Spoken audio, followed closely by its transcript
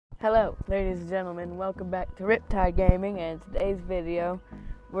Hello, ladies and gentlemen, welcome back to Riptide Gaming, and in today's video,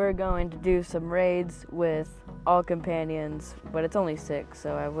 we're going to do some raids with all companions, but it's only 6,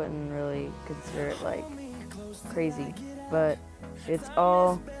 so I wouldn't really consider it, like, crazy, but it's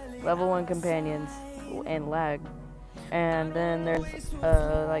all level 1 companions and lag, and then there's,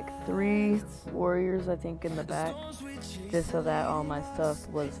 like, 3 warriors, I think, in the back, just so that all my stuff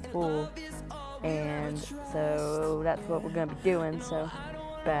was full, and so that's what we're going to be doing, so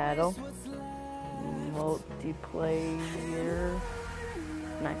battle multiplayer.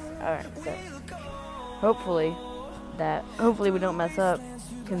 Nice. Alright, so hopefully we don't mess up,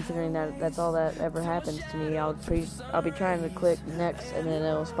 considering that that's all that ever happens to me. I'll be trying to click next and then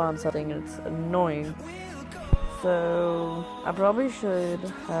it'll spawn something and it's annoying. So I probably should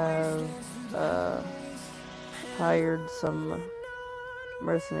have hired some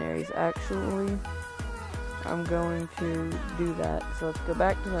mercenaries. Actually, I'm going to do that. So let's go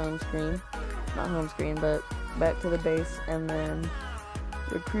back to home screen. Not home screen, but back to the base, and then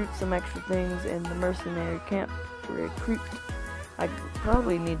recruit some extra things in the mercenary camp. Recruit. I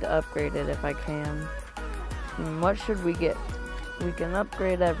probably need to upgrade it if I can. What should we get? We can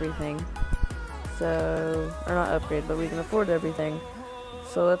upgrade everything. So, or not upgrade, but we can afford everything.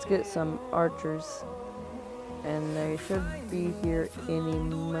 So let's get some archers. And they should be here any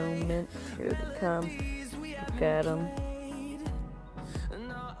moment. Here they come. Look at them.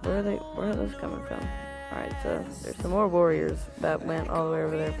 Where are those coming from? Alright, so there's some more warriors that went all the way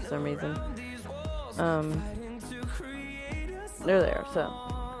over there for some reason. They're there, so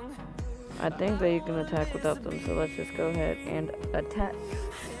I think that you can attack without them, so let's just go ahead and attack.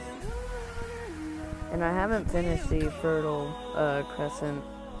 And I haven't finished the Fertile Crescent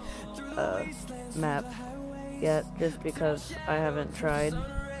map yet, just because I haven't tried.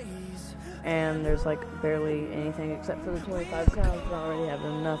 And there's like barely anything except for the 25 cows, and I already have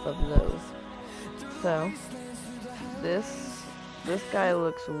enough of those. So this guy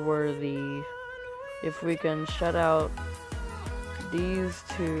looks worthy. If we can shut out these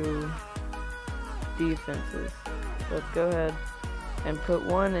 2 defenses, let's go ahead and put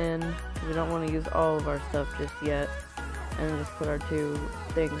one in. We don't want to use all of our stuff just yet, and just put our 2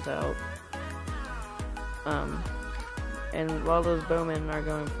 things out. And while those bowmen are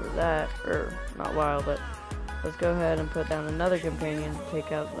going for that, or not while, but let's go ahead and put down another companion to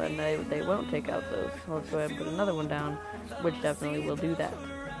take out, and they won't take out those. So let's go ahead and put another one down, which definitely will do that.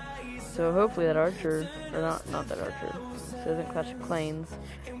 So hopefully that archer, or not that archer, this isn't Clash of Clans,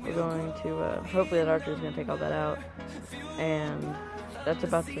 we're going to, hopefully that archer is going to take all that out, and that's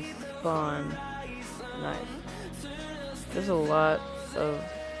about to spawn. Nice. There's a lot of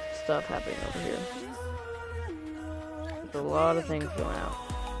stuff happening over here. A lot of things going out.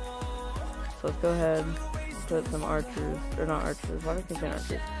 So let's go ahead and put some archers, or not archers, why do I keep saying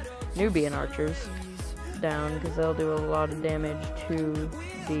archers? Nubian archers down, because they'll do a lot of damage to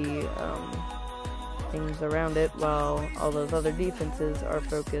the things around it, while all those other defenses are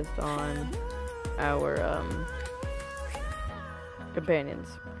focused on our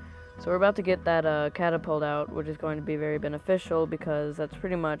companions. So we're about to get that catapult out, which is going to be very beneficial, because that's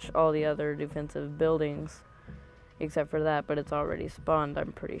pretty much all the other defensive buildings except for that, but it's already spawned,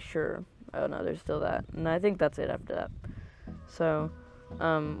 I'm pretty sure. Oh no, there's still that. And I think that's it after that. So,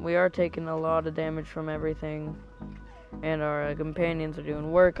 we are taking a lot of damage from everything, and our companions are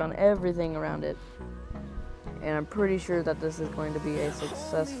doing work on everything around it. And I'm pretty sure that this is going to be a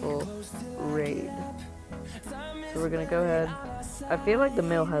successful raid. So we're gonna go ahead. I feel like the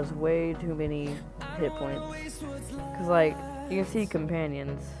mill has way too many hit points. Cause like, you can see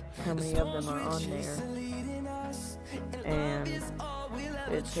companions, how many of them are on there. And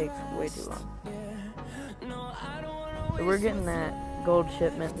it takes way too long. So we're getting that gold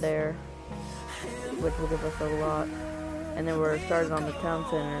shipment there, which will give us a lot. And then we're started on the town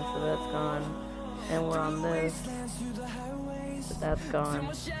center, so that's gone. And we're on this, but that's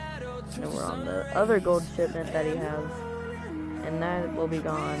gone. And we're on the other gold shipment that he has, and that will be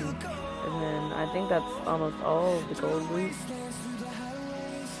gone. And then I think that's almost all of the gold loot,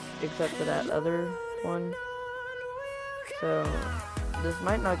 except for that other one. So this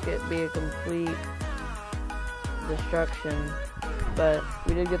might not be a complete destruction, but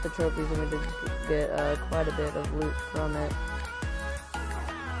we did get the trophies and we did get quite a bit of loot from it.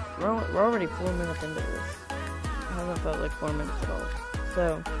 We're already 4 minutes into this. It hasn't felt like 4 minutes at all.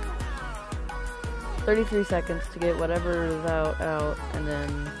 So 33 seconds to get whatever is out, and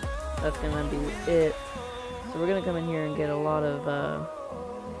then that's gonna be it. So we're gonna come in here and get a lot of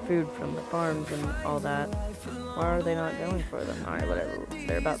food from the farms and all that. Why are they not going for them? Alright, whatever.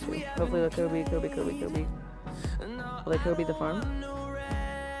 They're about to. Hopefully they'll Kobe. Will they Kobe the farm?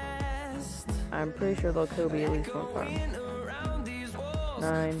 I'm pretty sure they'll Kobe at least one farm.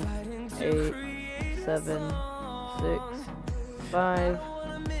 9, 8, 7, 6, 5,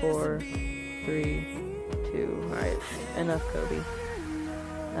 4, 3, 2. Alright, enough Kobe.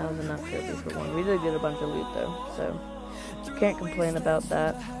 That was enough Kobe for one. We did get a bunch of loot though, so can't complain about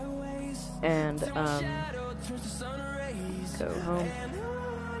that. And go home.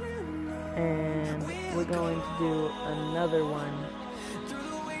 And we're going to do another one.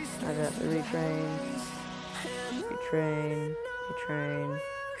 I got the retrain.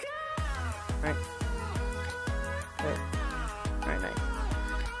 Right. Good. Alright, nice.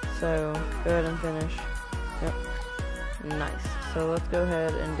 So, go ahead and finish. Yep. Nice. So let's go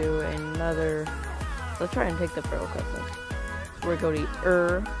ahead and do another. Let's try and take the Pearl Crescent. So we're going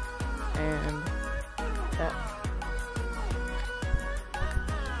to and that.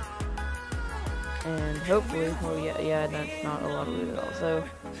 And hopefully, oh yeah, that's not a lot of loot at all. So,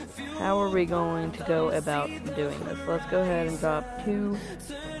 how are we going to go about doing this? Let's go ahead and drop two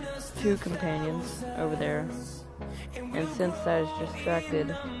companions over there. And since that is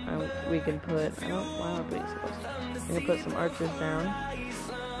distracted, we can put, why am I putting supposed? We can put some archers down.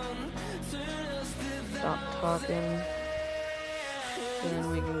 Stop talking.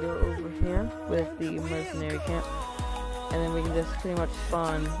 And we can go over here with the mercenary camp. And then we can just pretty much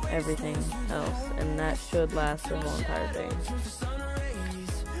spawn everything else. And that should last the whole entire thing.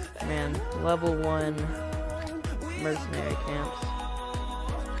 Man, level 1 mercenary camps.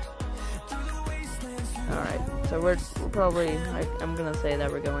 Alright, so we're probably, I'm gonna say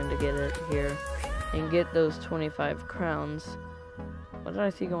that we're going to get it here and get those 25 crowns. What did I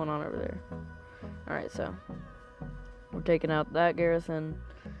see going on over there? Alright, so we're taking out that garrison,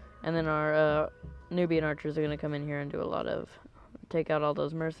 and then our Nubian archers are gonna come in here and do a lot of, take out all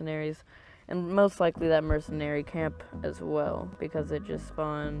those mercenaries, and most likely that mercenary camp as well, because it just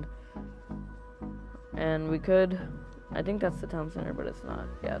spawned. And we could, I think that's the town center, but it's not.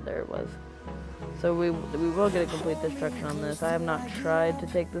 Yeah, there it was. So we will get a complete destruction on this. I have not tried to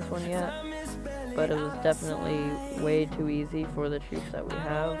take this one yet, but it was definitely way too easy for the troops that we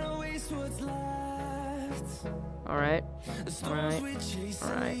have. Alright.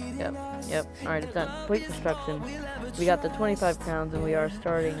 Yep. Alright, it's done. Complete destruction. We got the 25 crowns, and we are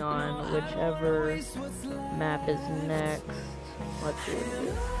starting on whichever map is next. Let's see what it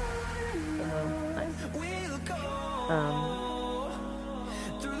is. Nice.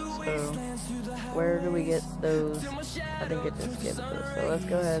 So, where do we get those? I think it just gives us. So let's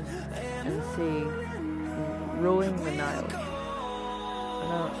go ahead and see. Ruling the Nile.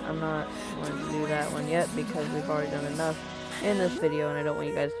 I'm not going to do that one yet because we've already done enough in this video and I don't want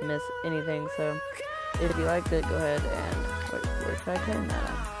you guys to miss anything. So if you liked it, go ahead and where should I turn that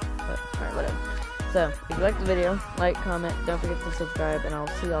on? But alright, whatever. So if you liked the video, like, comment, don't forget to subscribe, and I'll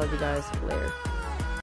see all of you guys later.